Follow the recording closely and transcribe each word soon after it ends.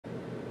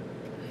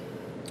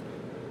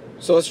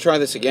So let's try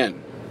this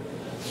again.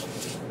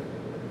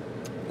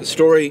 The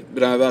story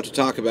that I'm about to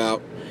talk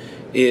about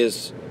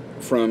is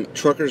from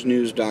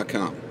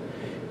truckersnews.com.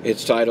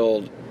 It's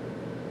titled,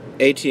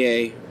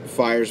 ATA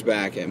Fires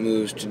Back at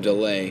Moves to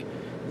Delay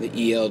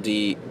the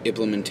ELD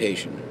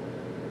Implementation.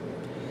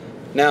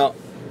 Now,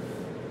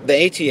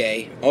 the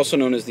ATA, also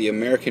known as the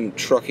American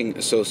Trucking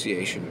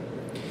Association,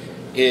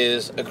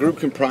 is a group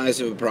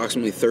comprised of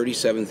approximately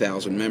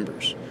 37,000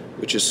 members,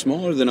 which is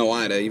smaller than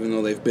OIDA, even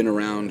though they've been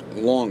around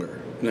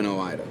longer than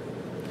OIDA.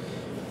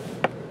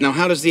 Now,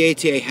 how does the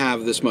ATA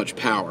have this much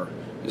power,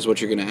 is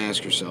what you're going to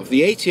ask yourself.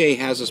 The ATA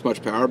has this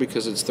much power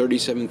because its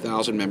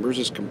 37,000 members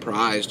is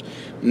comprised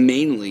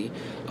mainly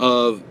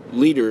of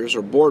leaders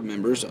or board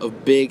members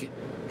of big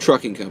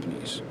trucking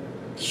companies,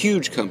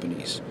 huge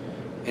companies,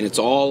 and it's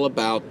all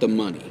about the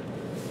money.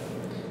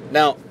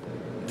 Now,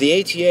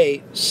 the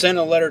ATA sent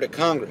a letter to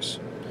Congress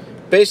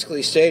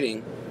basically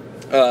stating,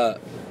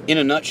 in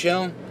a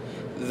nutshell,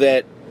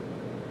 that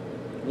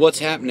what's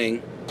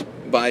happening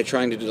by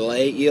trying to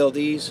delay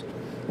ELDs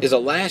is a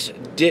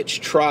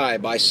last-ditch try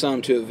by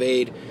some to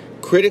evade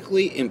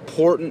critically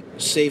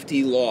important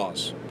safety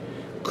laws.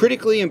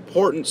 Critically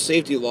important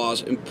safety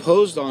laws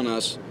imposed on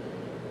us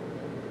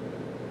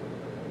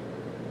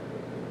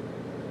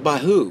by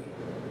who?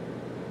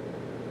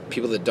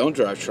 People that don't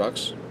drive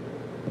trucks.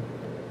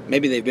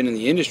 Maybe they've been in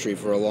the industry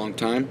for a long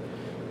time,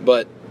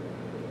 but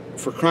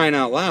for crying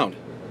out loud,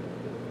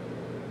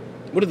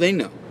 what do they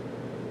know?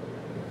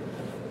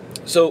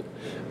 So,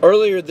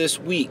 earlier this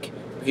week,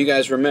 if you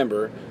guys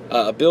remember,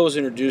 a bill was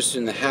introduced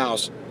in the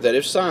House that,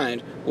 if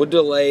signed, would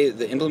delay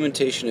the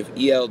implementation of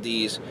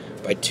ELDs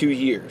by 2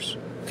 years.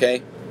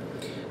 Okay?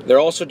 They're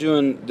also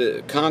doing,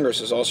 the Congress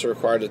is also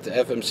required that the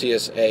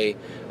FMCSA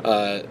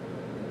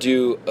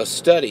do a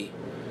study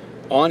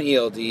on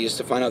ELDs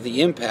to find out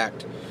the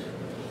impact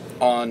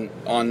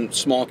on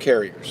small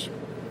carriers.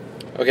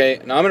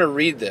 Okay, now I'm going to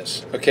read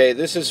this. Okay,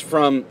 these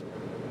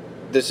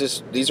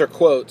are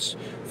quotes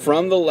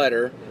from the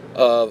letter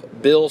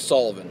of Bill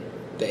Sullivan,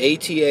 the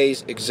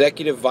ATA's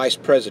Executive Vice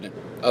President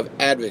of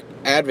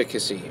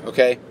Advocacy.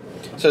 Okay,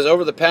 it says,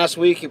 over the past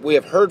week we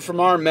have heard from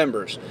our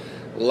members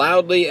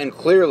loudly and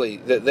clearly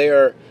that they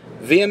are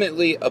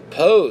vehemently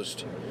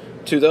opposed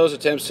to those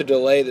attempts to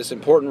delay this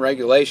important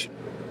regulation.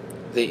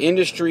 The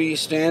industry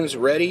stands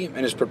ready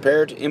and is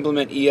prepared to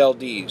implement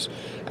ELDs.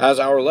 As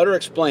our letter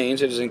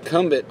explains, it is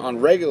incumbent on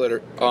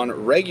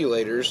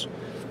regulators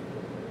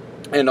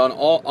and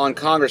on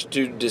Congress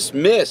to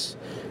dismiss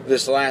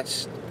this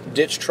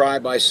last-ditch try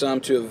by some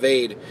to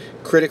evade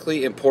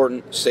critically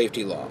important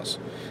safety laws.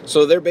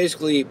 So they're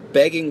basically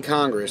begging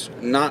Congress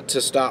not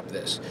to stop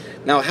this.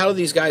 Now, how do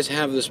these guys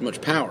have this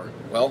much power?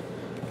 Well,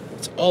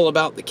 it's all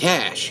about the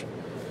cash.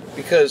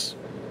 Because,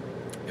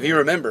 if you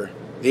remember,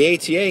 the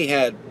ATA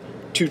had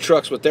 2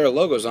 trucks with their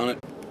logos on it.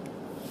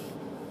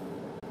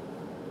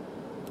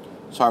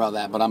 Sorry about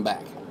that, but I'm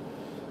back.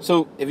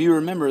 So, if you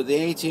remember,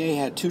 the ATA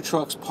had 2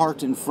 trucks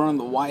parked in front of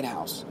the White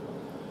House.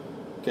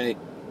 Okay.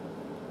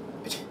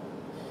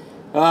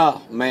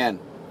 Oh, man.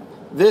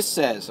 This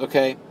says,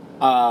 okay,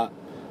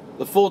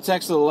 the full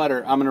text of the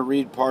letter, I'm going to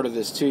read part of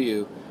this to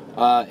you.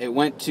 It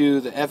went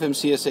to the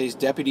FMCSA's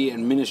Deputy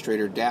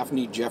Administrator,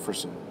 Daphne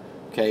Jefferson,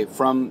 okay,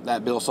 from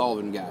that Bill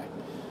Sullivan guy,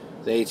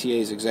 the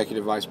ATA's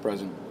Executive Vice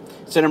President.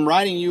 It said, I'm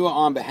writing you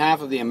on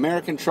behalf of the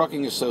American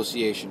Trucking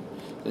Association,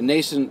 the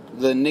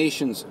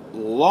nation's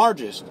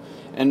largest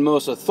and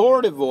most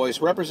authoritative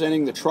voice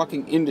representing the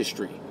trucking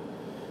industry,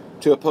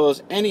 to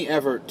oppose any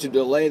effort to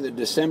delay the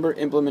December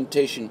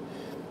implementation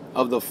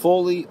of the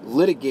fully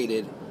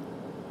litigated,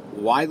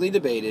 widely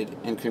debated,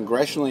 and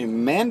congressionally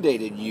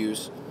mandated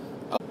use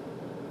of...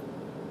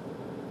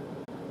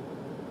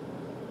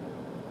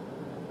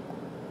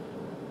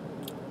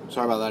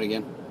 Sorry about that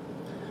again.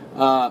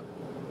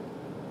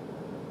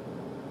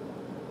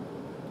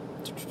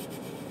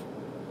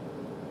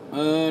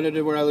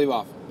 Where I leave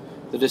off.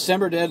 With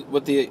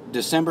the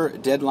December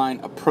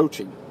deadline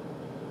approaching,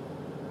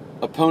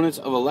 opponents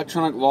of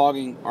electronic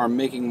logging are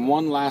making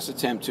one last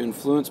attempt to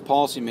influence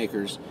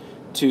policymakers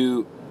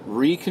to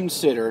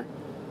reconsider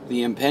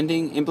the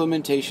impending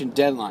implementation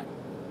deadline.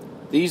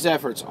 These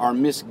efforts are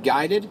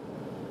misguided,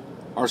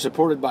 are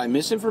supported by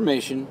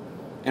misinformation,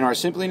 and are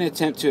simply an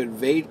attempt to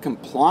evade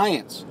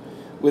compliance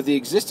with the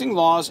existing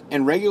laws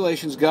and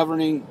regulations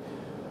governing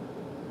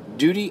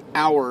duty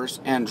hours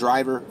and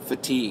driver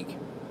fatigue.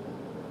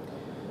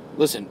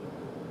 Listen,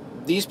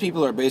 these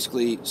people are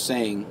basically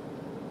saying,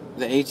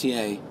 the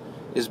ATA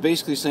is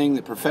basically saying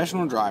that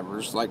professional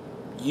drivers like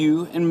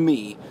you and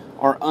me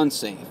are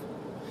unsafe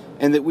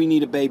and that we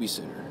need a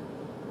babysitter.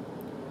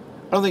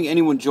 I don't think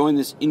anyone joined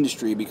this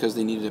industry because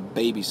they needed a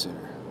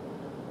babysitter.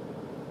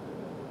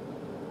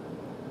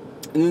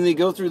 And then they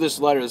go through this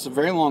letter. It's a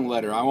very long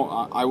letter.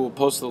 I will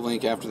post the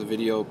link after the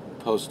video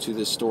post to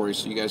this story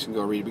so you guys can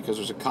go read it, because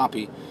there's a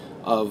copy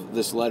of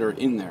this letter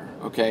in there,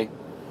 okay?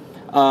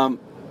 Let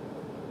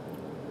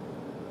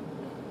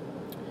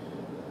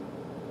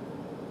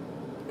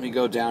me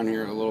go down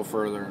here a little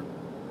further.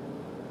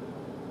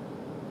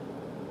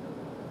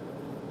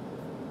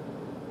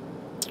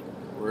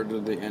 Where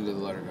did the end of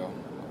the letter go?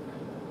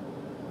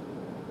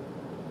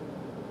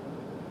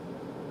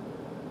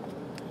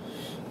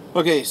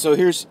 Okay, so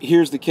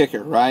here's the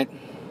kicker, right?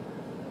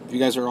 If you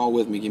guys are all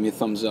with me, give me a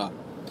thumbs up.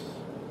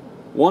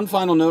 One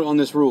final note on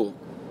this rule.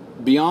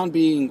 Beyond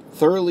being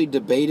thoroughly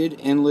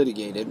debated and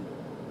litigated,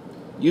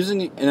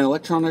 using an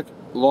electronic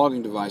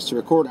logging device to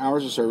record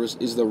hours of service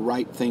is the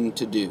right thing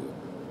to do.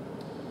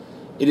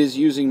 It is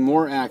using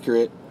more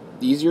accurate,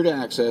 easier to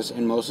access,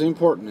 and most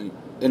importantly,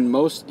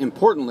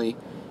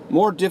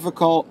 more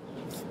difficult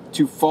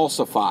to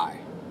falsify.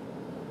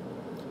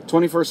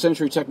 21st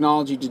century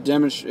technology to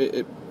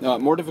demonstrate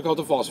more difficult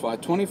to falsify.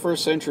 21st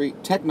century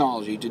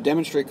technology to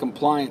demonstrate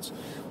compliance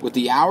with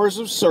the hours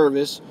of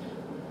service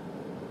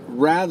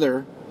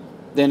rather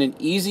than an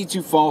easy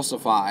to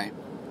falsify,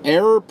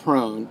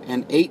 error-prone,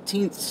 and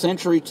 18th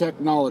century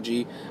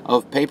technology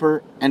of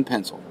paper and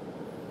pencil.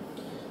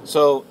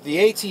 So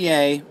the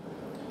ATA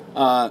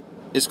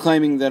is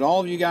claiming that all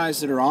of you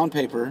guys that are on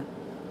paper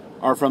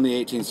are from the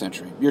 18th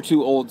century. You're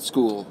too old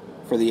school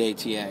for the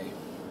ATA.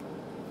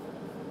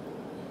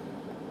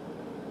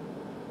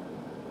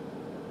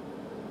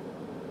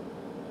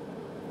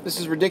 This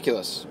is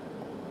ridiculous.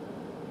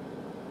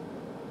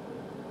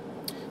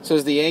 It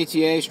says the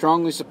ATA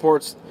strongly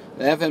supports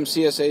the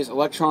FMCSA's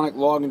electronic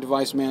logging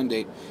device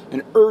mandate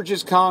and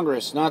urges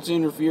Congress not to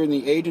interfere in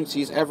the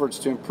agency's efforts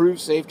to improve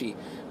safety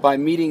by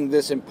meeting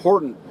this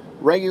important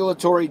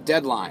regulatory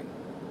deadline.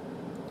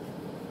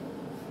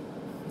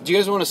 Do you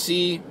guys want to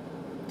see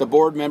the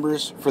board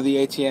members for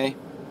the ATA? You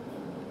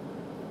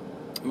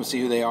want to see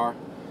who they are?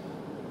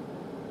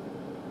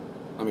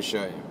 Let me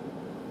show you.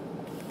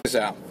 Check this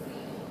out.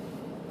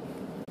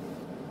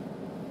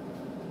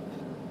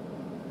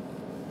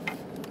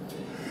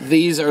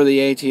 These are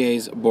the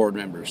ATA's board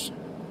members.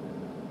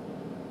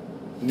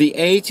 The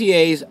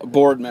ATA's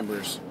board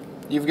members.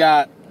 You've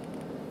got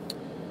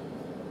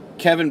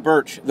Kevin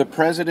Birch, the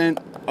president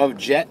of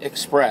Jet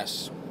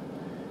Express.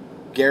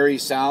 Gary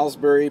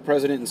Salisbury,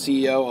 president and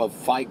CEO of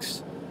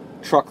Fikes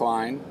Truck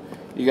Line.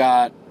 You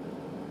got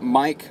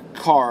Mike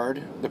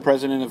Card, the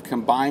president of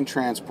Combined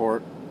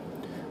Transport.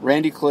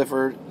 Randy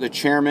Clifford, the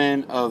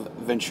chairman of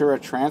Ventura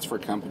Transfer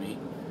Company.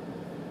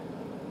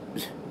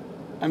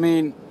 I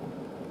mean,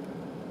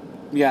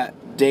 you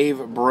got Dave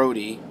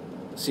Brody,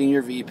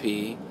 senior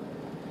VP.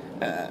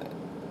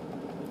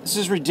 This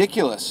is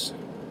ridiculous.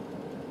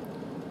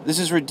 This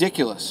is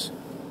ridiculous.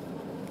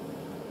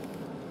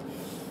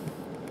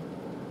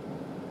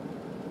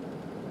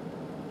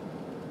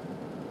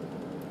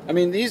 I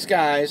mean, these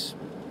guys,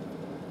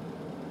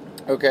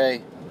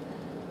 okay,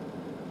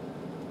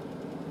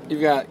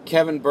 you've got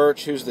Kevin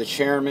Birch, who's the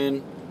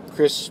chairman,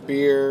 Chris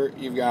Spear,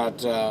 you've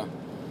got, let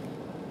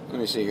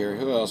me see here,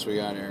 who else we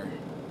got here?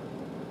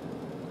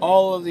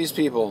 All of these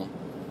people,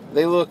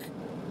 they look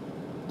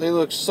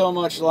so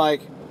much like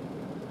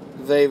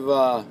they've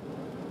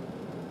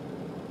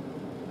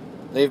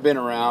been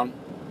around.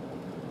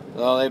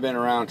 Well, they've been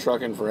around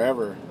trucking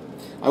forever.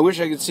 I wish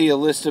I could see a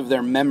list of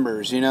their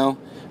members, you know,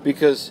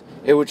 because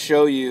it would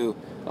show you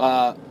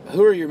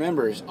who are your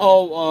members.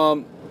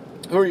 Oh,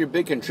 who are your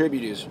big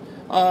contributors?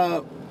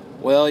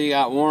 Well, you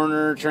got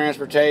Warner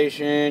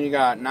Transportation, you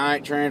got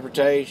Knight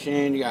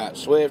Transportation, you got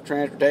Swift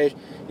Transportation,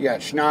 you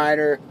got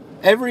Schneider.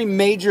 Every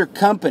major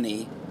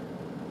company.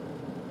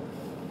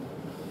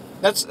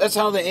 That's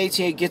how the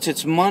ATA gets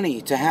its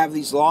money, to have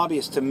these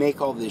lobbyists to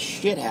make all this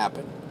shit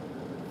happen.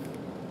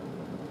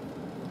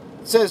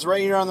 It says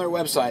right here on their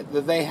website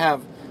that they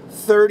have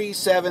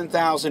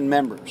 37,000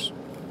 members.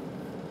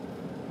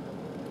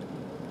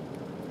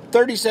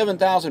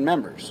 37,000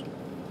 members.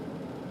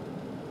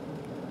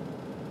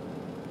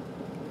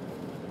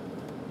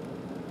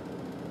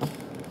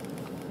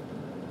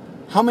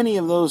 How many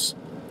of those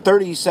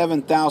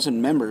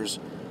 37,000 members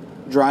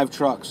drive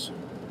trucks?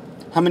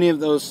 How many of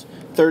those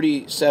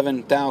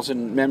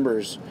 37,000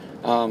 members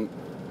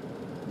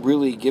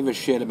really give a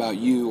shit about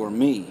you or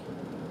me?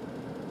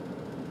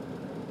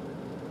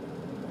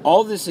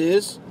 All this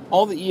is,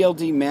 all the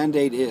ELD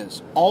mandate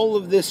is, all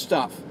of this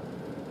stuff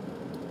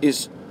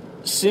is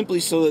simply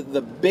so that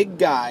the big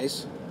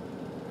guys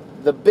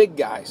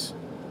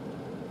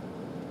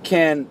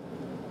can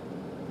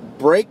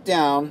break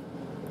down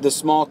the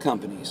small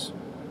companies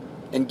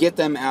and get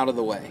them out of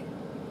the way.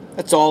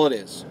 That's all it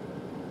is.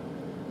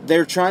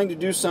 They're trying to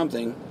do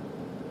something,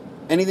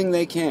 anything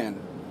they can,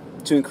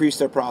 to increase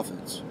their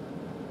profits.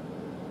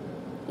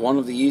 One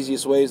of the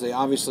easiest ways they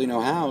obviously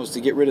know how is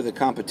to get rid of the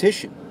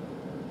competition.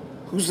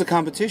 Who's the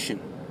competition?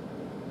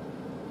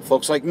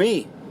 Folks like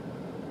me.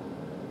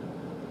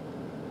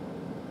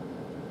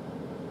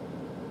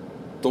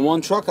 The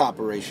one truck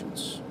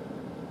operations.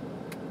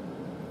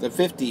 The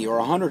 50 or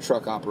 100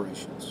 truck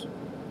operations.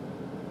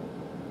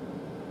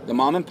 The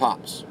mom and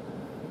pops.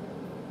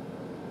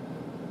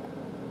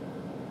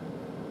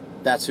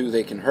 That's who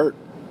they can hurt.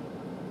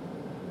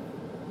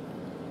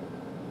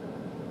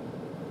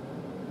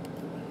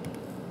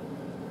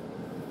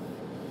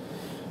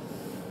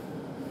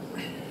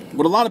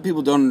 What a lot of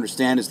people don't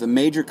understand is the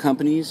major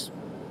companies,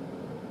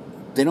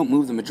 they don't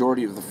move the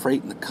majority of the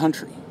freight in the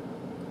country.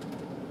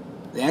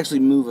 They actually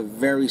move a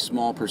very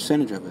small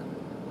percentage of it.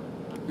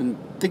 And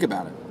think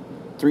about it.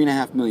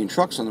 3.5 million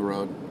trucks on the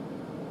road.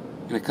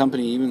 And a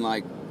company even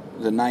like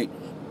the Night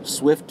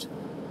Swift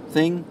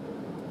thing,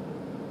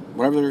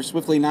 whatever they're,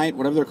 Swiftly Night,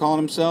 whatever they're calling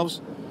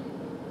themselves,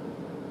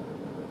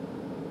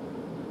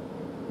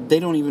 they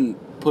don't even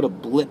put a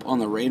blip on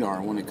the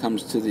radar when it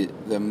comes to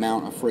the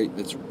amount of freight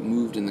that's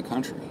moved in the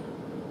country.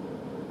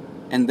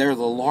 And they're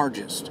the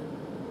largest.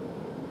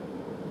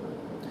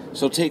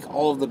 So take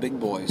all of the big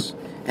boys,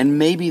 and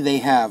maybe they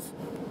have,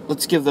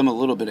 let's give them a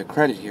little bit of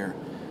credit here,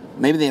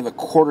 maybe they have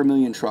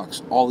 250,000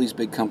 trucks, all these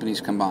big companies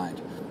combined.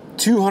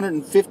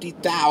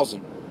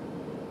 250,000.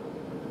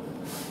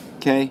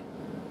 Okay?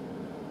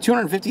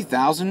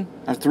 250,000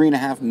 out of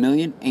 3.5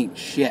 million ain't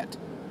shit.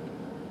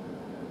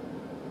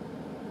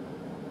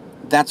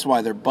 That's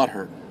why they're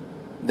butthurt.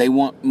 They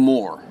want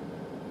more.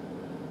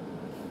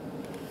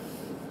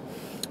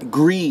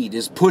 Greed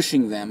is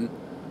pushing them.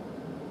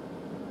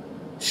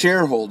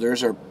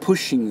 Shareholders are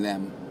pushing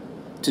them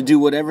to do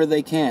whatever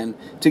they can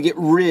to get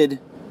rid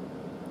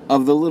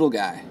of the little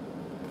guy.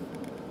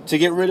 To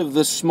get rid of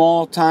the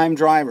small-time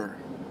driver.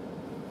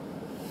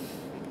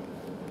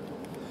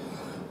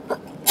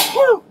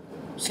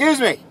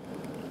 Excuse me.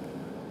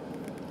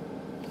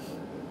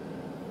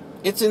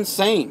 It's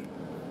insane.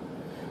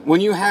 When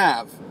you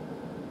have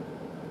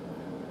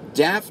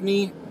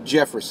Daphne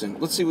Jefferson,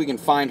 let's see if we can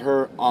find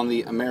her on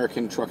the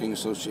American Trucking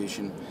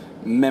Association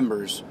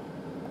members,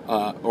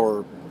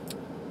 or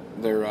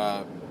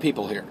their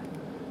people here,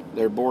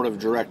 their board of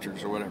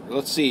directors or whatever.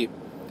 Let's see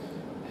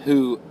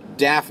who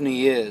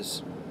Daphne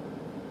is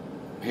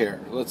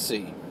here. Let's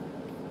see.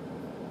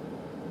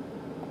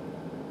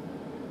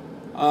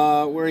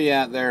 Where you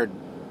at there,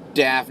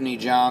 Daphne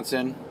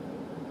Johnson?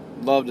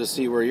 Love to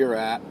see where you're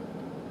at.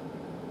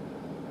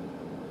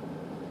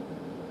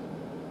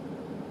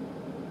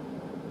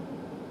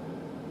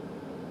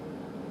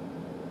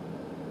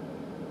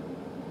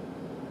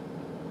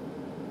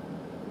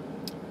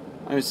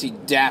 Let me see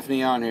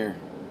Daphne on here.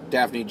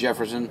 Daphne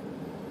Jefferson.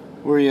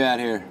 Where are you at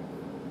here?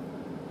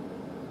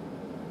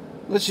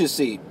 Let's just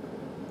see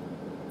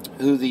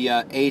who the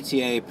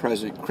ATA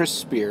president, Chris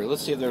Spear.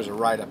 Let's see if there's a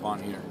write-up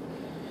on here.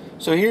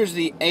 So here's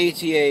the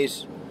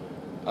ATA's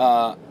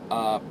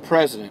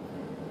president.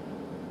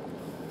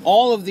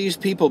 All of these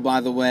people, by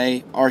the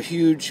way, are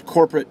huge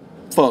corporate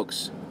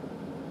folks.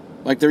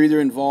 Like they're either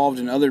involved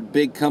in other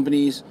big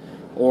companies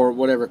or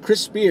whatever.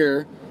 Chris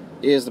Spear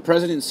is the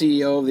president and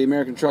CEO of the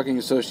American Trucking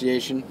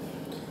Association.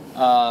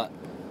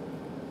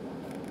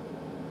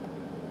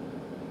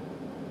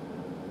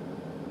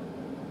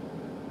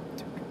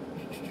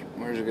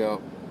 Where's it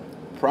go?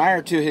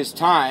 Prior to his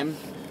time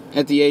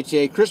at the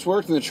ATA, Chris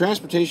worked in the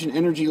transportation,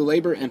 energy,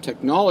 labor, and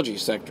technology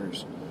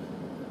sectors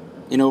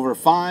in over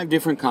 5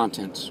 different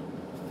continents.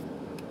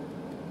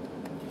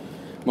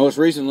 Most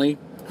recently,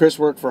 Chris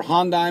worked for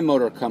Hyundai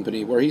Motor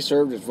Company, where he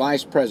served as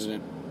vice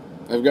president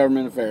of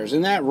government affairs.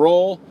 In that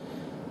role,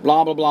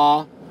 blah, blah,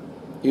 blah.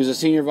 He was a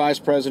senior vice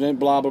president,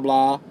 blah, blah,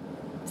 blah.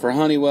 For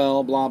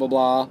Honeywell, blah, blah,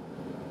 blah.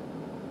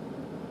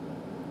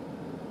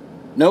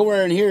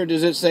 Nowhere in here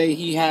does it say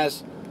he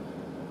has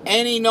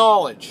any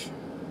knowledge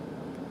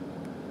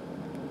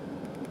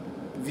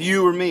of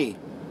you or me.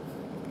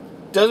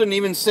 Doesn't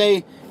even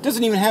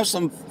have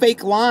some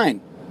fake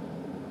line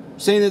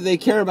saying that they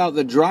care about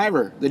the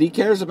driver, that he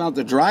cares about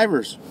the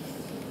drivers.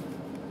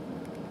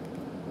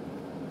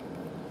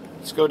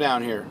 Let's go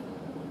down here.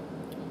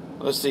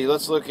 Let's see.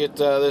 Let's look at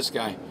this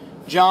guy.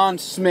 John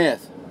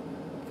Smith.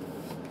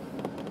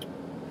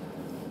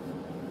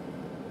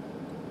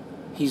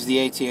 He's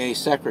the ATA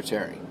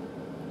secretary.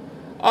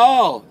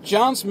 Oh,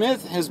 John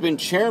Smith has been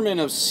chairman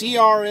of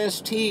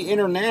CRST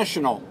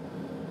International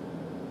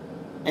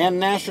and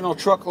National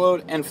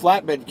Truckload and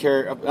Flatbed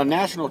Carrier, a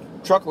national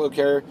truckload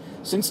carrier,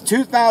 since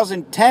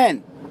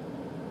 2010.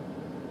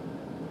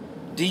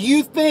 Do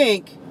you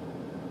think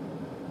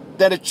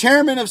that a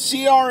chairman of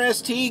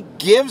CRST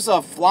gives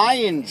a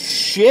flying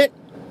shit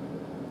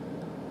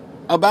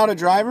about a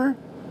driver?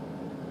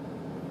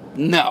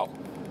 No.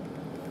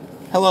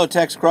 Hello,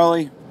 Tex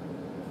Crowley.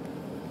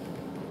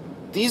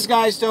 These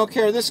guys don't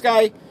care. This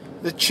guy,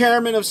 the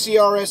chairman of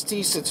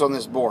CRST, sits on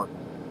this board.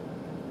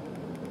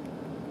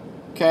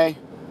 Okay?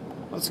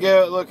 Let's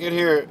go look at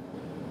here.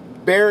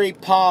 Barry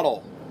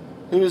Pottle.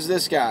 Who is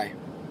this guy?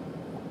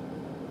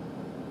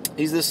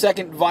 He's the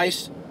second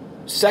vice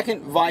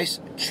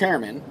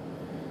chairman,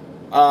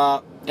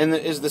 and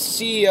is the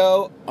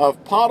CEO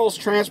of Pottle's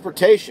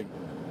Transportation.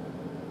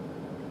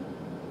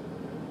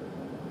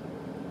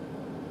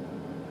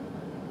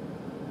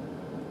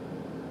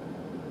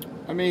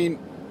 I mean,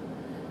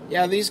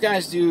 yeah, these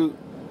guys do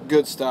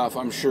good stuff,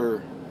 I'm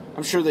sure.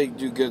 I'm sure they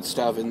do good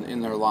stuff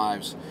in their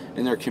lives,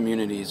 in their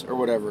communities, or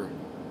whatever.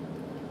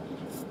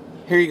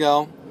 Here you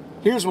go.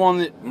 Here's one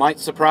that might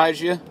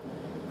surprise you.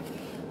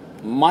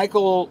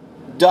 Michael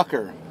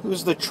Ducker,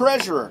 who's the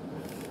treasurer,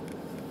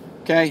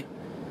 okay,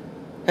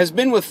 has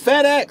been with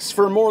FedEx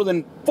for more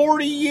than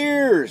 40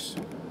 years.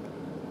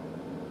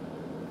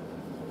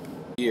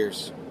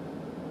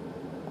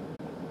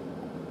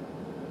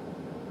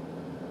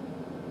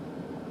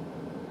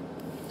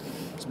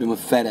 He's been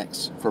with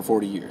FedEx for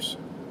 40 years.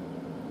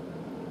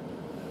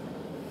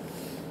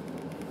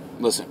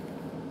 Listen,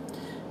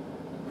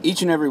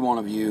 each and every one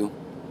of you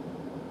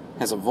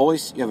has a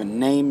voice, you have a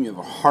name, you have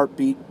a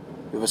heartbeat,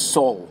 you have a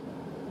soul.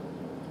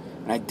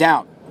 And I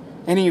doubt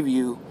any of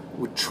you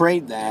would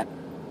trade that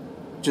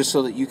just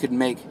so that you could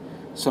make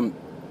some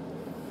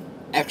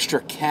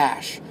extra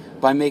cash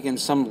by making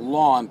some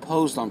law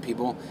imposed on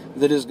people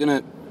that is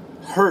going to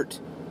hurt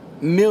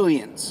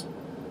millions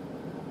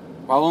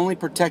while only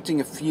protecting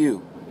a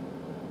few.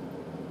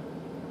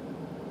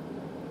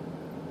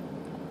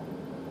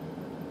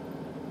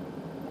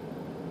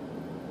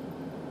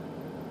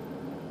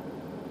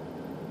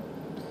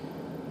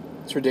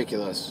 It's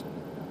ridiculous.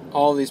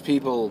 All these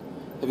people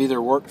have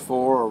either worked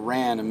for or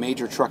ran a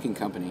major trucking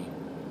company.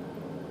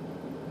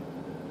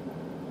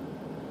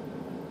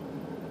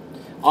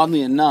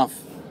 Oddly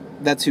enough,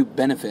 that's who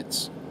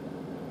benefits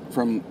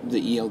from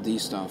the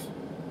ELD stuff.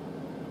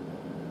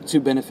 It's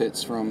who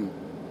benefits from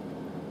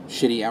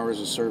shitty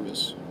hours of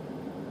service.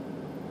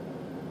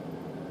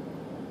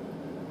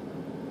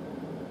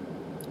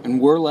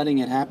 And we're letting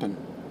it happen.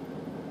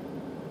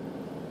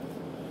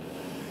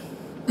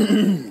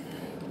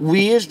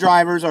 We as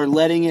drivers are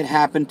letting it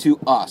happen to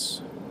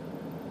us.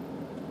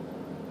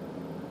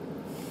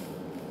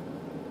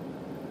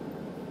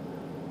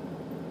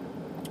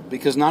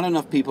 Because not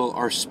enough people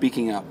are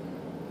speaking up.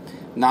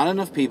 Not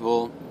enough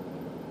people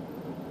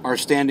are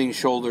standing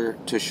shoulder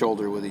to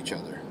shoulder with each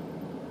other.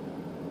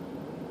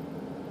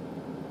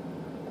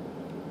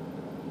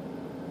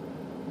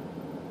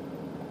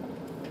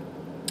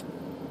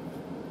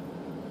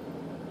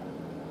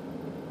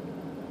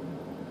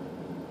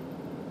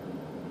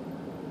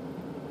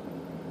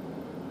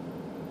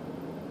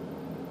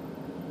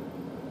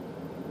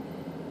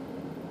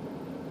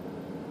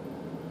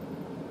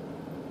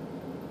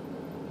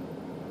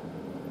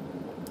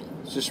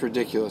 It's just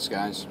ridiculous,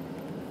 guys.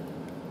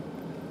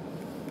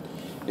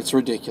 It's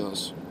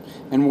ridiculous.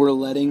 And we're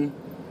letting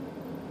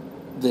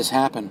this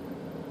happen.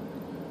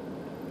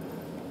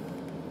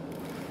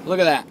 Look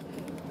at that.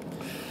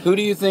 Who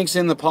do you think's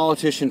in the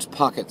politicians'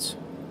 pockets?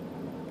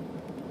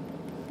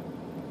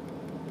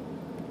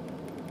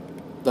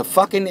 The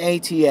fucking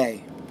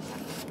ATA.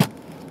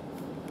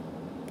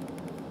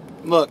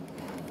 Look.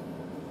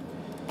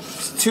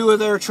 It's 2 of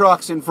their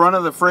trucks in front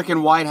of the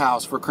frickin' White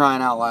House, for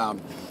crying out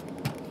loud.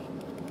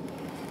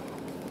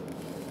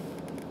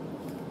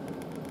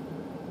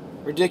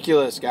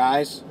 Ridiculous,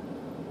 guys.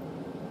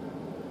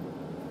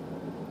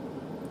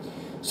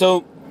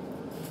 So,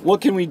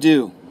 what can we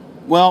do?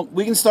 Well,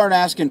 we can start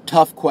asking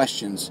tough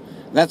questions.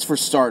 That's for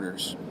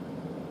starters.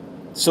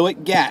 So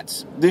at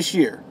GATS, this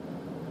year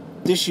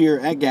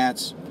at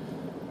GATS,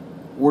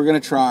 we're going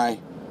to try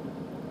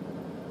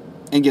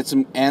and get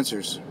some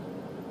answers.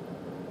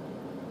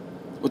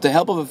 With the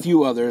help of a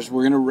few others,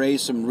 we're going to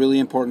raise some really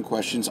important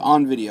questions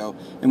on video,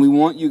 and we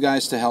want you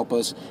guys to help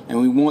us, and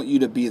we want you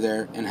to be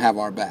there and have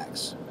our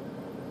backs.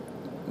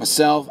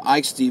 Myself,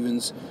 Ike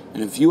Stevens,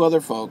 and a few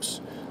other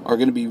folks are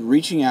going to be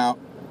reaching out,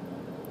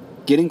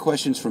 getting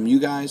questions from you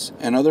guys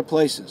and other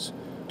places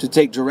to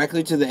take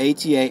directly to the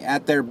ATA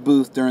at their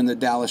booth during the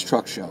Dallas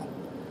Truck Show.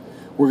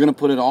 We're going to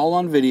put it all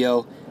on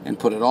video and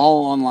put it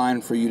all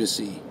online for you to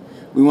see.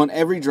 We want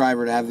every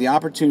driver to have the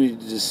opportunity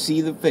to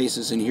see the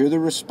faces and hear the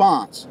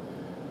response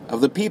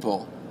of the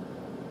people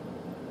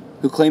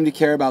who claim to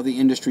care about the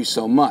industry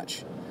so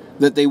much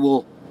that they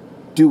will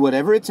do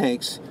whatever it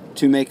takes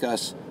to make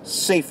us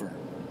safer.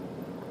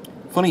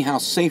 Funny how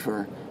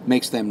safer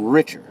makes them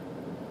richer.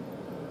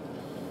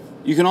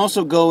 You can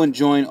also go and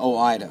join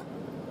OIDA,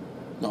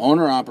 the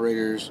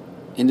Owner-Operator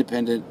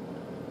Independent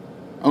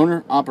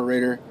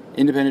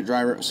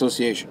Driver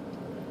Association.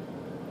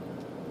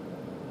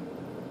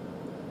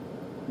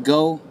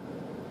 Go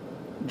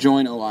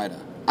join OIDA.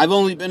 I've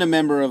only been a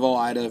member of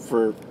OIDA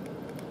for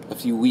a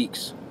few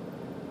weeks,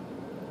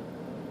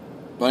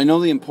 but I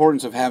know the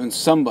importance of having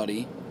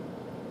somebody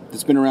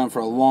that's been around for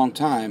a long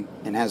time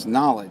and has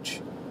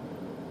knowledge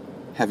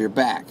have your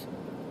back.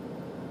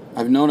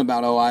 I've known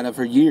about OIDA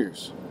for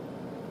years.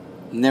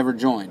 Never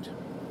joined.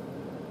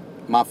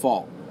 My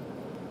fault.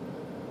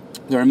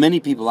 There are many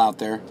people out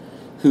there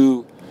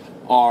who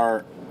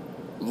are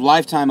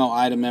lifetime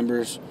OIDA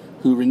members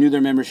who renew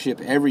their membership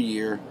every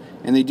year,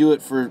 and they do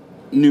it for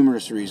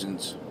numerous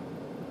reasons.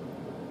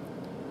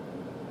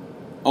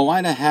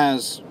 OIDA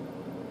has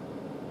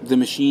the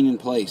machine in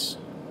place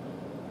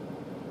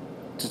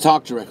to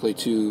talk directly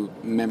to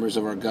members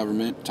of our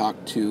government,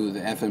 talk to the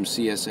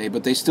FMCSA,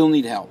 but they still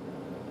need help.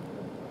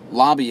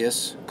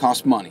 Lobbyists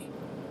cost money.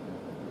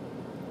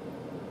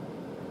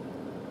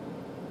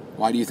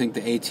 Why do you think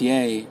the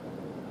ATA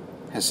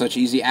has such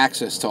easy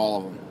access to all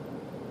of them?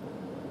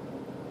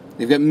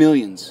 They've got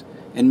millions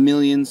and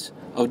millions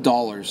of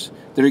dollars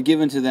that are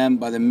given to them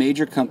by the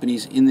major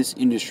companies in this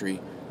industry.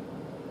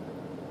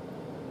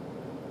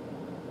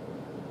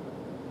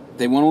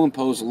 They want to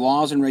impose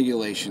laws and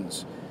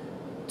regulations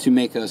to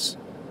make us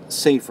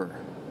safer.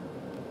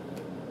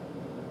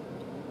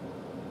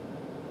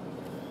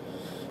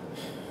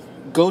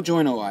 Go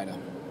join OIDA.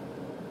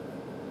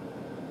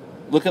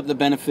 Look up the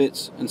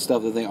benefits and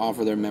stuff that they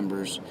offer their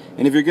members.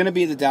 And if you're going to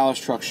be at the Dallas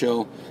Truck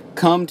Show,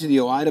 come to the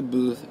OOIDA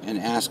booth and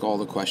ask all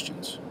the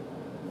questions.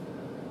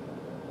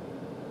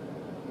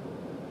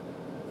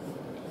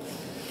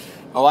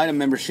 OOIDA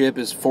membership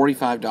is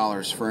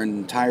 $45 for an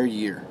entire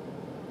year.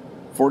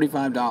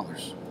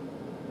 $45.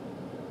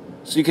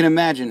 So you can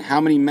imagine how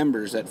many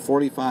members at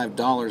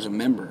 $45 a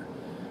member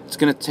it's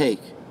going to take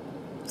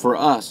for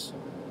us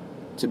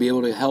to be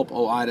able to help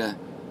OOIDA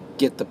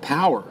get the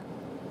power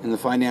and the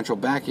financial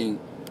backing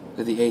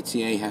that the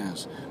ATA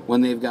has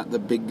when they've got the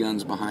big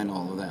guns behind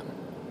all of them.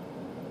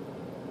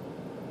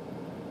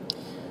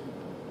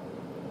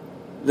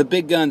 The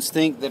big guns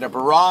think that a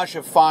barrage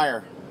of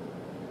fire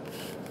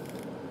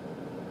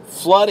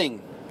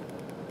flooding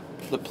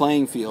the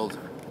playing field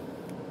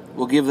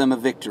will give them a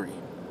victory.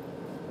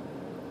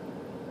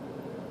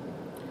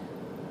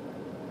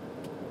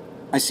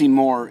 I see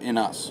more in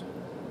us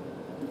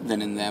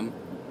than in them.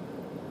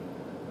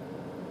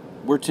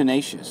 We're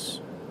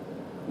tenacious.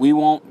 We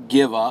won't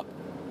give up.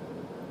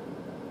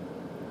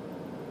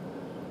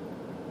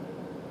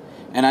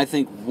 And I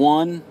think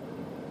one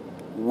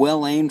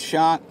well-aimed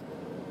shot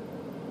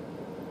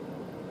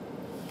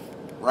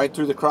right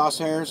through the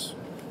crosshairs,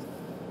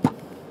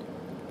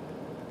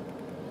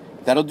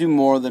 that'll do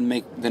more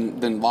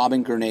than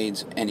lobbing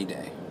grenades any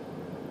day.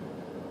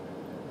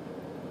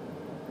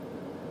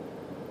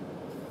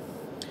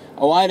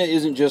 OOIDA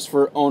isn't just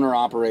for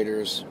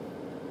owner-operators,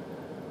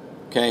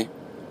 okay?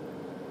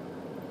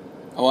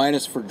 OOIDA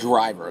is for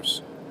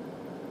drivers.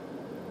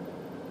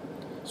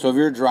 So if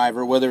you're a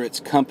driver, whether it's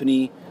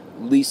company,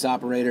 lease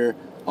operator,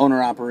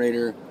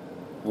 owner-operator,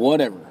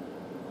 whatever,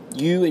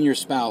 you and your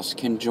spouse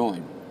can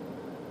join.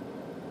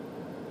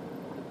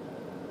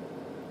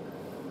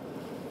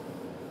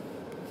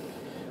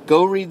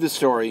 Go read the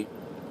story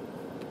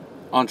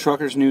on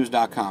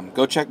truckersnews.com.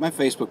 Go check my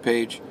Facebook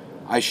page.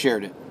 I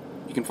shared it.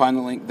 You can find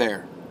the link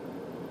there.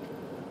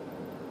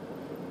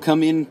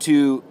 Come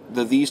into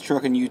the These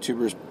Truckin'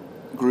 YouTubers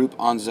group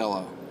on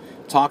Zello.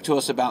 Talk to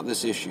us about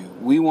this issue.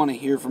 We want to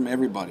hear from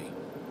everybody.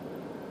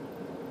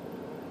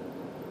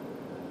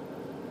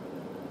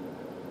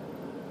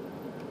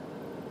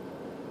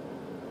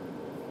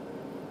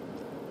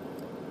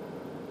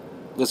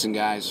 Listen,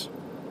 guys.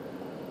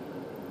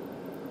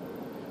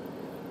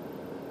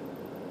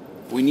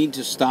 We need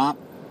to stop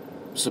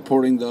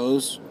supporting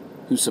those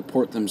who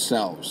support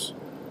themselves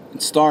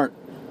and start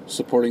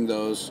supporting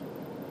those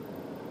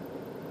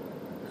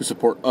who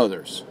support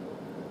others.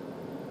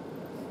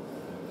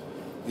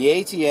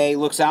 The ATA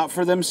looks out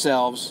for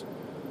themselves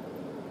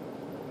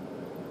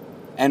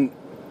and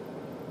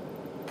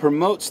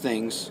promotes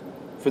things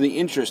for the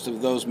interest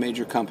of those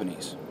major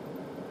companies.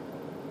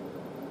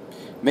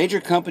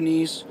 Major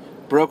companies,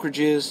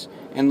 brokerages,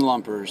 and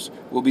lumpers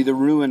will be the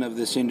ruin of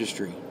this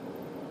industry.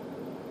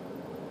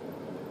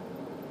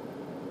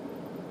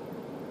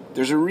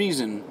 There's a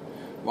reason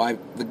why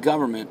the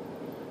government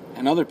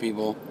and other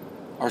people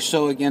are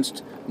so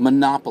against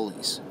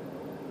monopolies.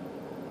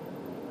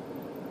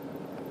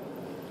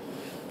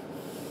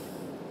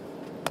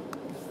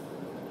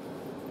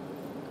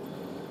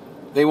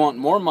 They want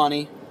more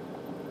money,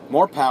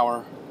 more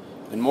power,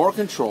 and more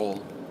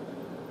control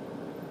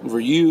over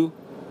you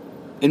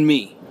and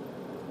me.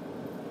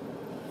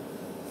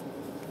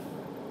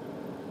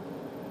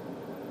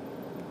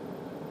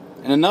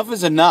 And enough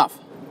is enough.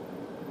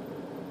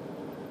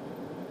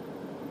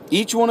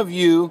 Each one of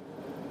you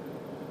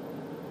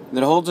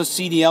that holds a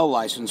CDL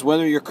license,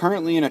 whether you're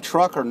currently in a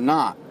truck or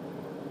not,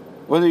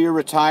 whether you're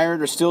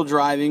retired or still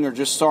driving or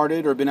just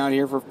started or been out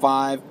here for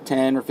 5,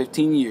 10, or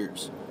 15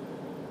 years,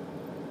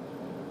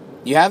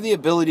 you have the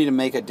ability to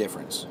make a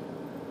difference.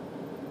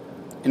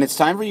 And it's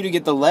time for you to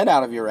get the lead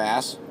out of your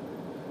ass.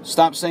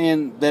 Stop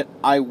saying that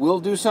I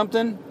will do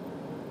something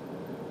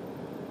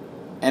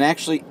and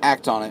actually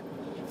act on it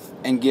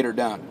and get her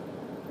done.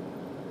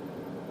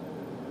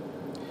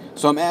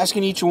 So I'm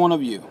asking each one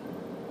of you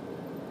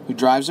who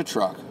drives a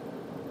truck,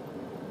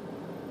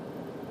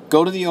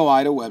 go to the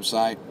OOIDA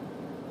website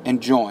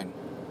and join.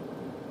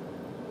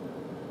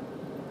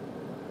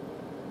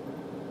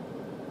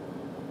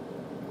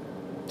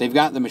 They've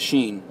got the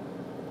machine.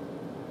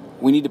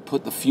 We need to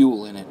put the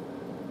fuel in it.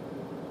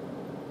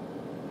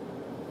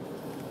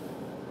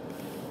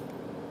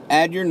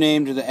 Add your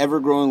name to the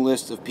ever-growing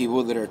list of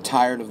people that are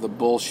tired of the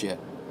bullshit,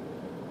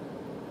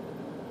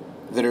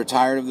 that are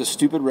tired of the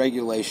stupid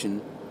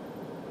regulation,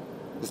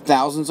 the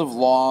thousands of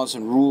laws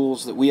and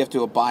rules that we have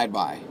to abide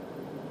by.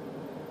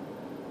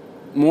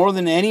 More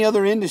than any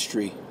other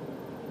industry.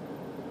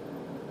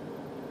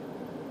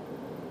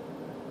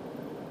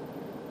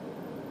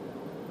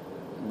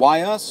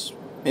 Why us?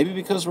 Maybe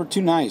because we're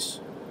too nice.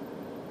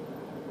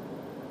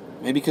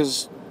 Maybe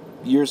because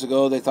years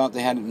ago they thought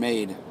they had it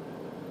made.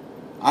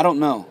 I don't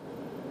know.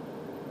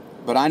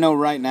 But I know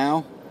right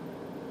now,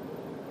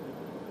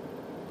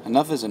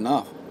 enough is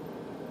enough.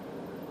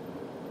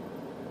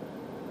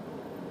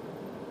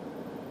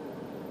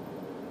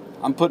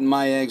 I'm putting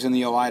my eggs in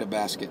the OOIDA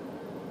basket.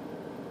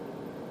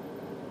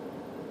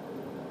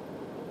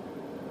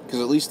 Because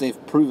at least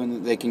they've proven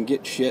that they can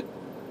get shit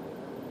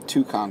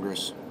to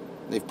Congress.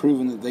 They've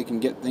proven that they can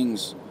get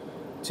things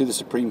to the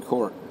Supreme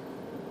Court.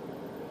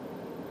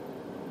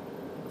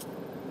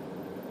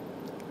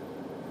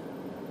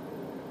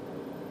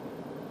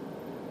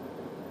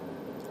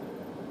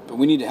 But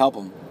we need to help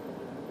them.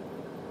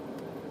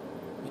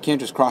 You can't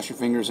just cross your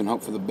fingers and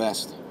hope for the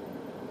best.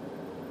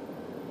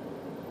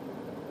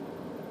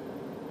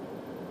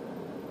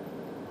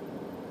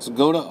 So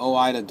go to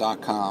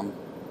oida.com.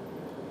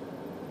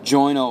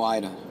 Join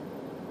OIDA.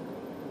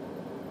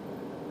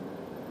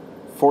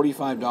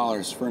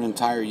 $45 for an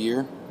entire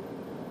year.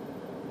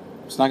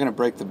 It's not going to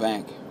break the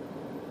bank.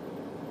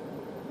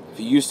 If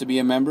you used to be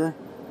a member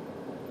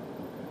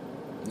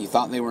and you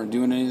thought they weren't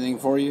doing anything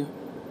for you,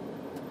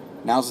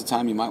 now's the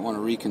time you might want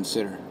to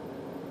reconsider.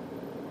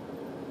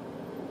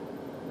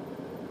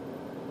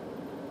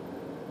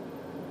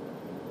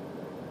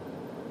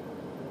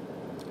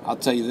 I'll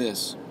tell you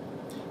this.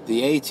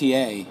 The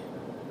ATA,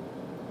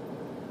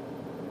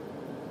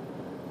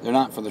 they're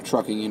not for the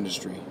trucking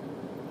industry.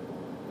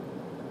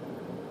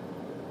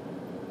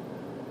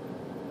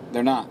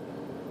 They're not.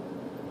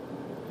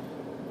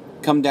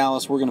 Come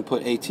Dallas, we're going to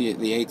put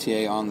the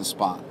ATA on the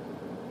spot.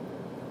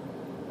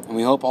 And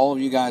we hope all of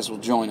you guys will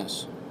join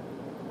us.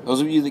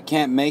 Those of you that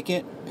can't make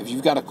it, if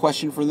you've got a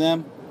question for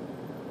them,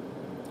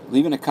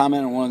 leave in a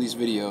comment on one of these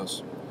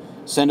videos.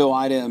 Send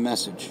OIDA a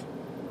message.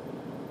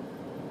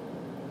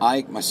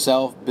 Ike,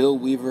 myself, Bill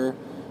Weaver,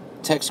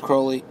 Tex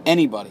Crowley,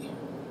 anybody.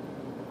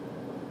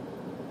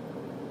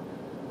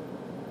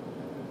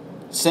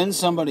 Send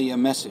somebody a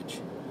message.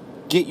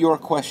 Get your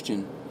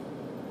question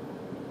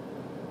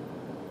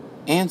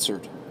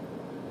answered.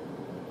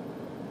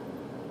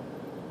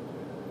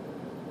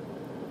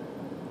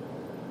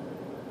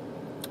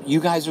 You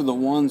guys are the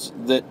ones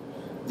that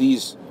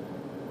these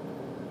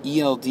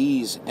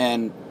ELDs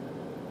and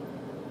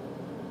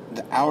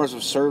the hours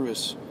of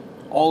service,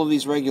 all of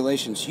these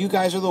regulations, you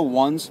guys are the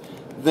ones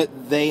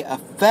that they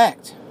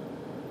affect.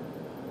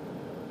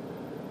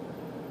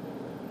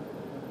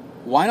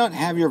 Why not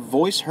have your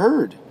voice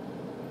heard?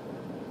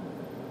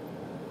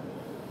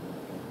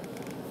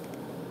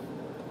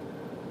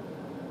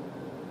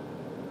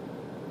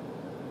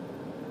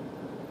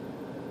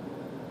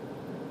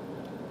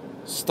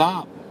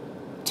 Stop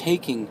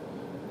taking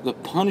the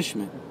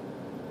punishment.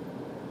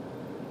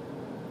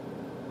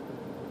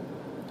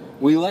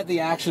 We let the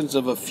actions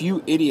of a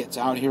few idiots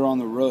out here on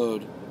the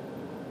road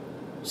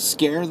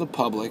scare the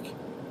public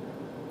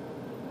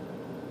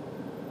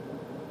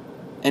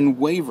and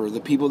waver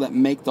the people that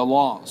make the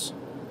laws.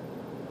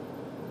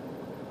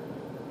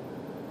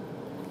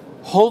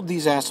 Hold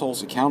these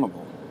assholes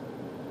accountable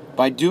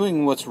by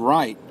doing what's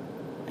right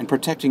and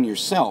protecting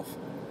yourself.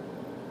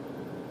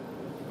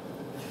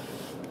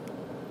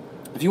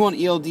 If you want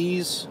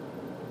ELDs,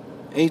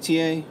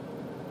 ATA,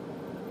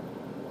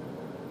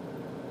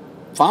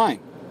 fine.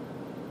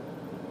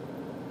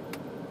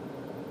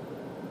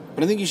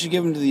 But I think you should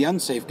give them to the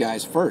unsafe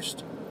guys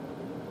first.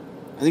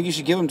 I think you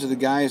should give them to the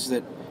guys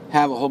that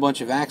have a whole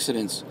bunch of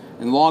accidents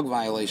and log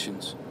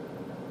violations.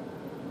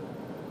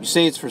 You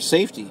say it's for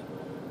safety.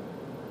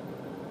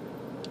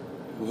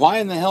 Why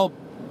in the hell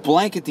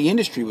blanket the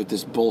industry with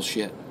this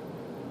bullshit?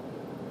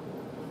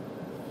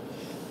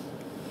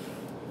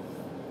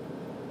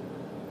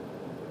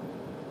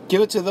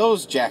 Give it to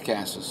those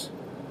jackasses.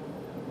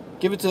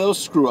 Give it to those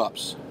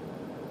screw-ups.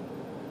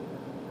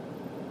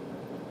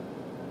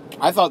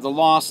 I thought the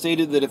law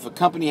stated that if a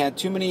company had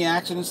too many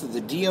accidents, that the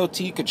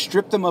DOT could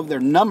strip them of their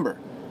number.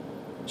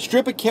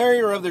 Strip a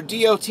carrier of their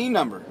DOT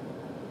number.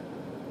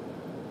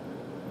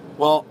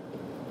 Well,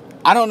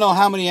 I don't know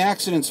how many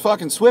accidents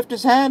fucking Swift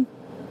has had.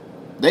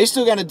 They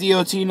still got a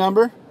DOT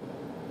number.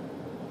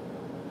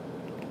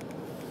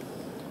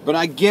 But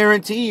I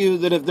guarantee you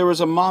that if there was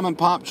a mom and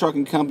pop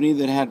trucking company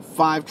that had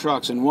 5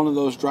 trucks and one of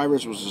those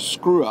drivers was a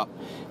screw up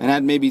and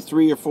had maybe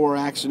 3 or 4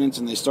 accidents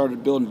and they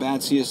started building bad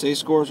CSA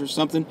scores or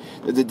something,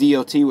 that the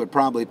DOT would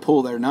probably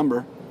pull their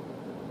number.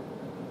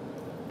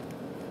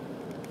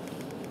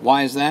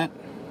 Why is that?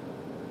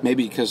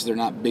 Maybe because they're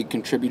not big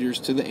contributors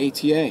to the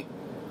ATA.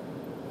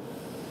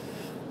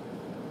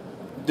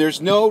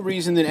 There's no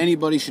reason that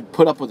anybody should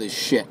put up with this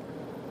shit.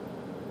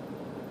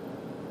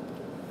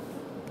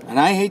 And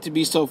I hate to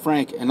be so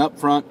frank and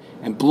upfront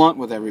and blunt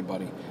with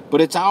everybody,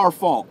 but it's our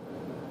fault.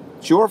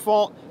 It's your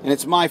fault and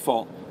it's my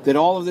fault that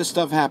all of this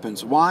stuff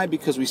happens. Why?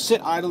 Because we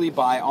sit idly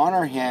by on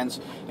our hands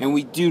and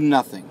we do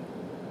nothing.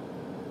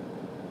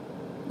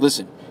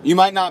 Listen, you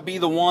might not be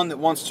the one that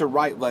wants to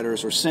write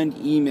letters or send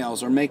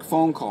emails or make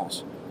phone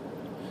calls,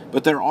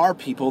 but there are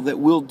people that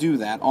will do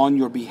that on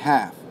your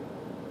behalf.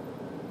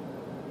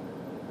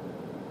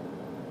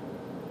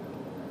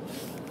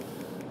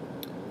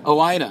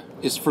 OIDA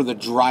is for the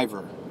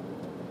driver.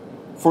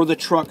 For the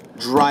truck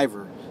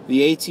driver.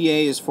 The ATA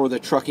is for the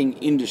trucking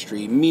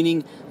industry,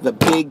 meaning the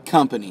big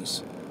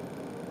companies.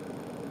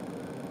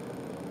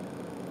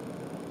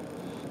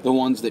 The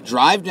ones that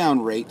drive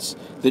down rates,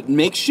 that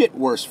make shit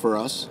worse for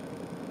us.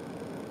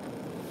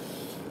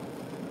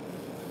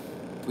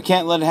 We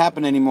can't let it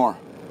happen anymore.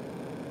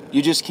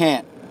 You just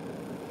can't.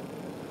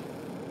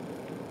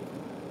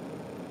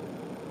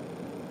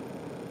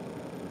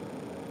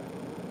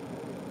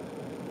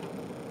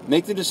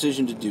 Make the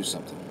decision to do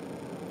something.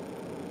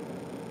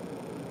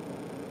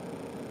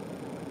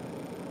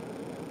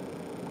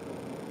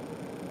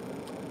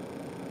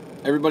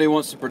 Everybody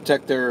wants to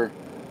protect their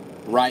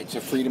right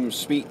to freedom of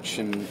speech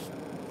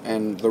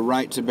and the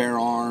right to bear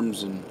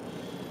arms, and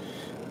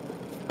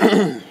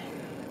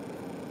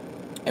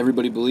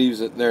everybody believes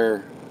that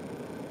they're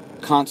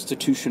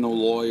constitutional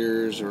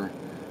lawyers or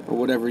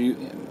whatever.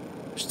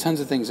 There's tons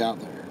of things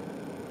out there.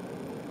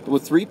 But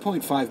with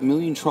 3.5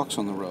 million trucks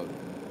on the road,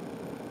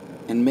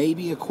 and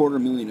maybe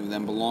 250,000 of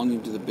them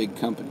belonging to the big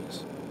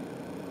companies,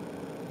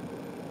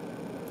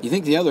 you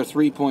think the other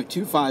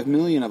 3.25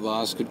 million of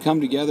us could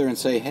come together and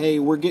say, hey,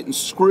 we're getting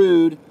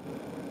screwed.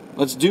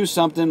 Let's do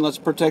something. Let's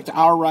protect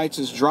our rights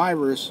as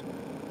drivers.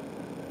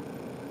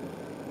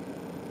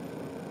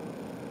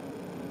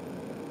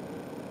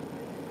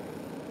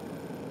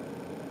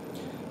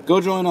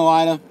 Go join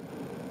OOIDA.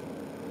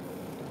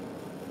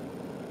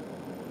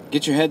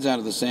 Get your heads out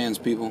of the sands,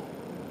 people.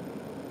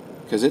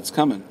 Because it's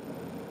coming.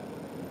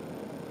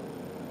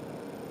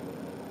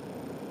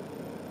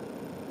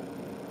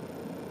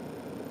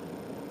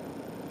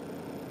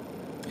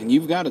 And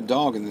you've got a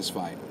dog in this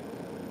fight.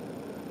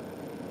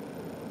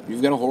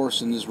 You've got a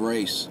horse in this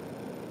race.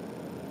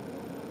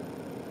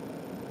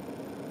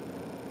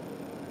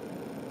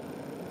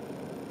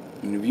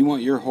 And if you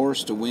want your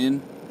horse to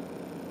win,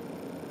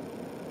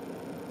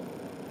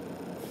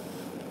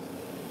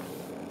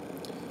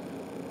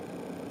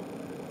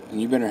 then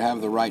you better have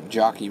the right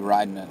jockey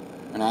riding it.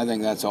 And I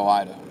think that's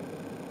OOIDA.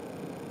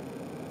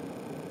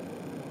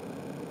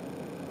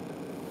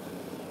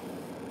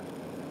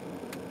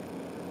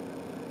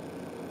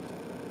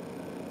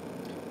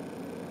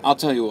 I'll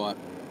tell you what.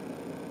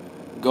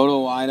 Go to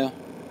OOIDA,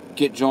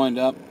 get joined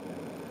up,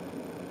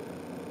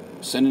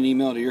 send an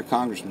email to your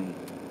congressman,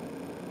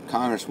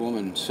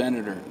 congresswoman,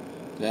 senator,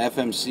 the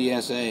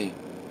FMCSA,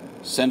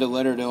 send a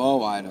letter to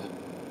OOIDA.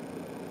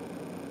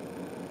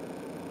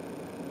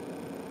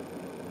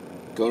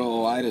 Go to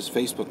OOIDA's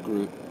Facebook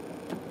group,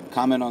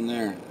 comment on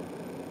there.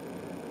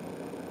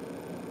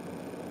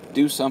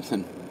 Do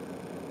something.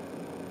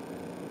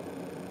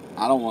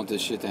 I don't want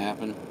this shit to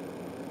happen.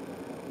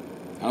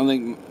 I don't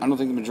think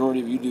the majority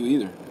of you do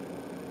either.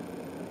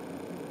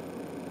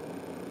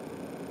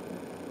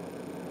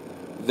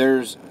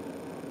 There's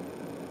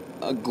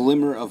a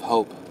glimmer of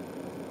hope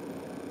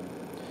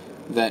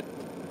that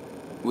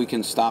we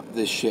can stop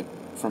this shit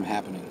from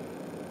happening.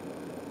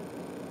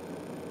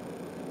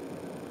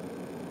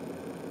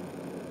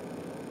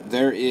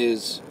 There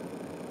is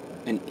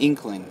an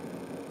inkling.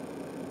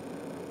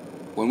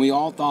 When we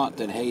all thought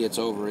that, hey, it's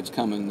over, it's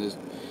coming,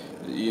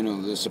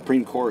 the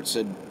Supreme Court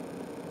said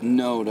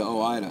no to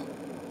OOIDA.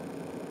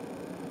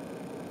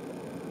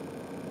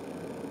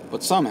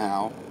 But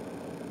somehow,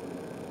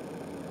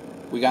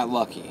 we got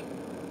lucky.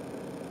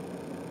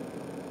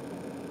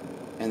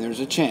 And there's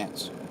a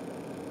chance,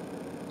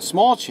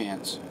 small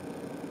chance,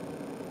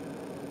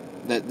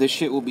 that this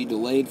shit will be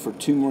delayed for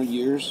 2 more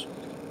years,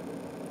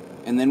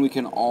 and then we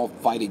can all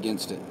fight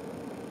against it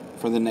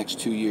for the next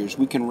 2 years.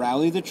 We can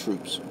rally the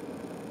troops.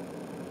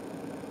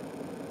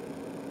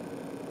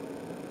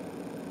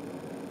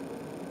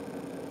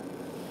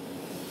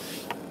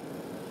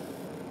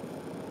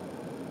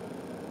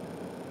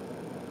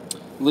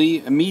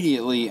 Lee,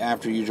 immediately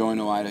after you join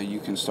OOIDA,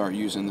 you can start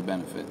using the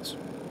benefits.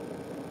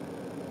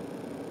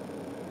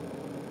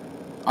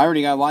 I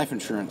already got life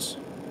insurance.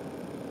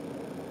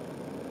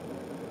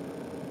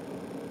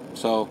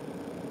 So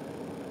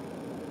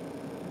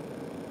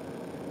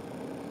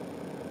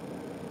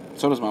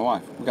does my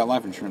wife. We got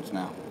life insurance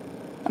now.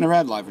 I never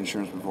had life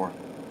insurance before.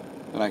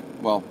 It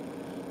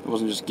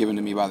wasn't just given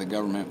to me by the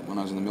government when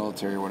I was in the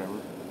military or whatever.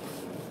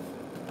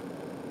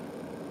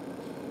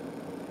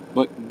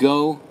 But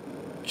go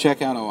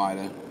check out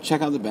OOIDA.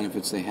 Check out the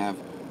benefits they have.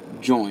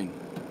 Join.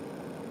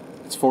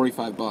 It's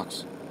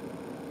 $45.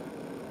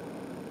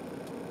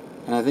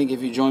 And I think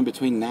if you join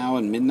between now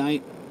and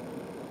midnight,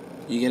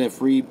 you get a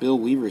free Bill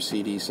Weaver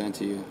CD sent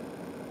to you.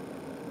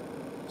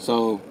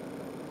 So,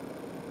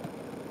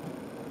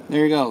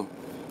 there you go.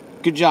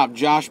 Good job,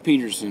 Josh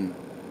Peterson.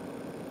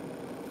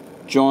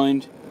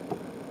 Joined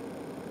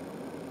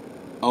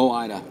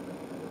OOIDA.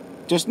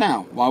 Just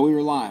now, while we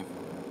were live.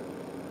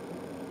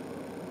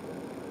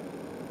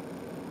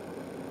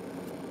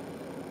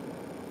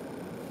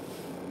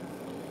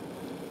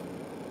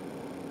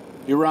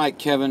 You're right,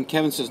 Kevin.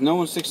 Kevin says no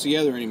one sticks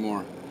together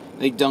anymore.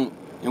 They don't.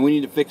 And we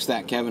need to fix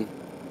that, Kevin.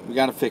 We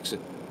got to fix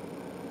it.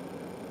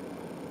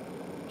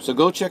 So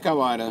go check out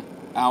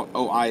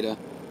OOIDA.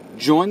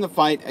 Join the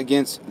fight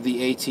against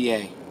the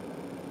ATA.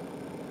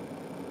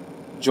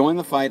 Join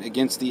the fight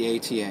against the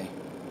ATA.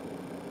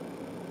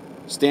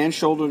 Stand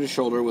shoulder to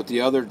shoulder with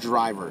the other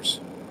drivers.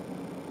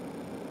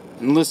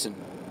 And listen,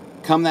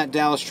 come that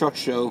Dallas Truck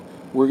Show,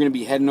 we're going to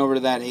be heading over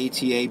to that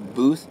ATA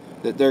booth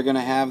that they're going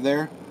to have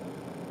there.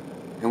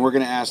 And we're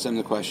going to ask them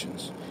the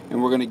questions.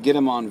 And we're going to get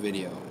them on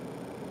video.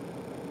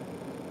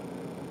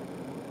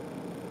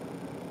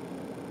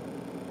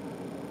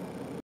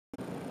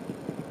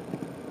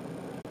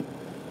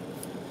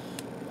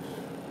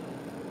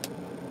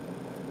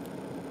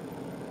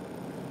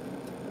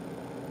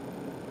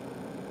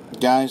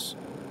 Guys,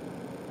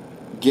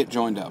 get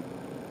joined up.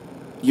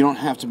 You don't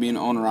have to be an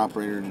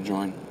owner-operator to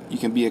join. You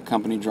can be a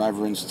company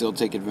driver and still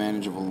take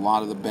advantage of a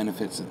lot of the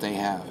benefits that they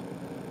have.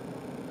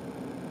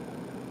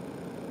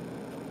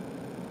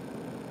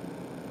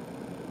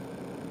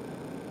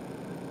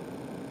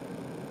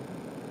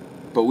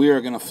 But we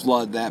are going to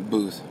flood that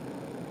booth.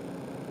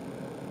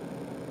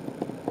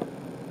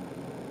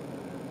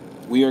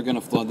 We are going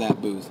to flood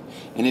that booth.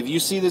 And if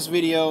you see this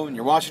video and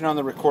you're watching on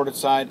the recorded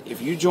side,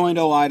 if you joined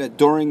OOIDA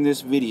during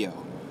this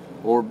video,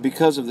 or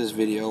because of this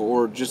video,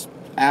 or just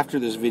after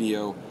this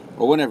video,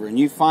 or whatever, and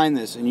you find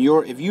this, and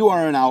if you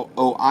are an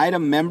OOIDA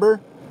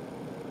member,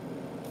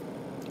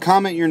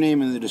 comment your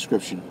name in the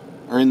description,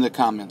 or in the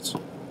comments.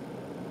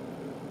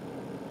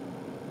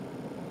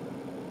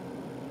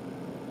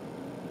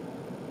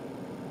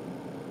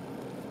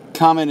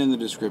 Comment in the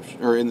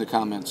description, or in the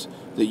comments,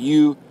 that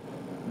you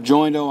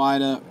joined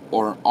OOIDA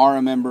or are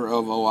a member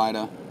of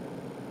OOIDA.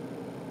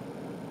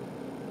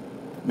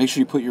 Make sure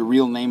you put your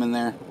real name in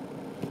there.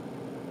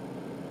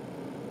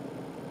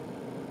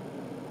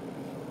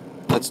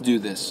 Let's do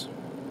this.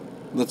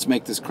 Let's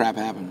make this crap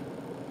happen.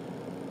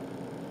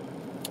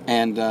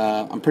 And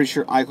I'm pretty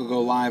sure Ike will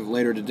go live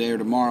later today or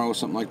tomorrow,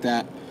 something like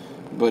that.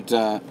 But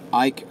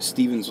Ike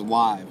Stevens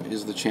Live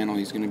is the channel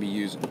he's going to be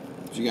using.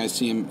 If you guys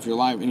see him, if you're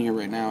live in here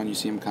right now and you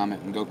see him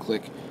comment, and go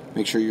click,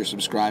 make sure you're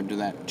subscribed to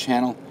that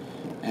channel,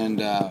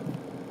 and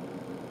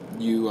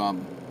you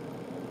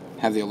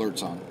have the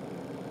alerts on.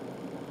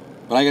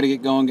 But I got to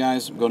get going,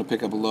 guys. I'm going to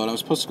pick up a load. I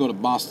was supposed to go to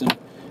Boston,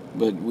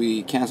 but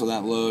we canceled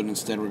that load, and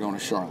instead we're going to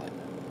Charlotte.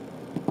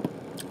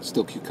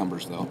 Still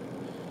cucumbers, though.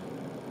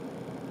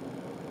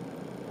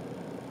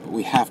 But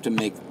we have to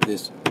make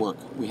this work.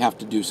 We have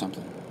to do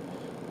something.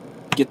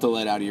 Get the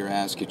lead out of your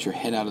ass. Get your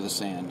head out of the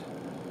sand.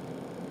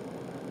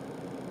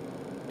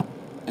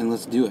 And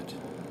let's do it.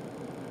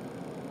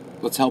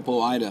 Let's help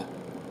OOIDA.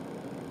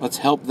 Let's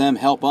help them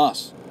help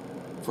us,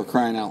 for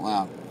crying out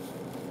loud.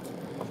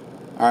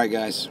 Alright,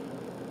 guys.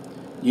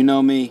 You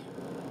know me.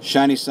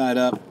 Shiny side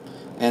up.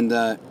 And,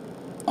 oh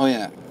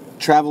yeah.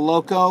 Travel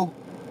Loco.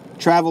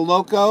 Travel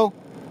Loco.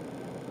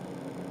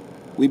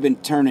 We've been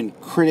turning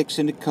critics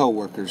into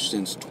co-workers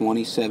since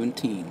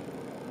 2017.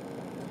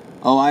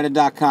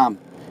 OOIDA.com.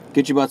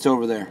 Get your butts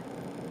over there.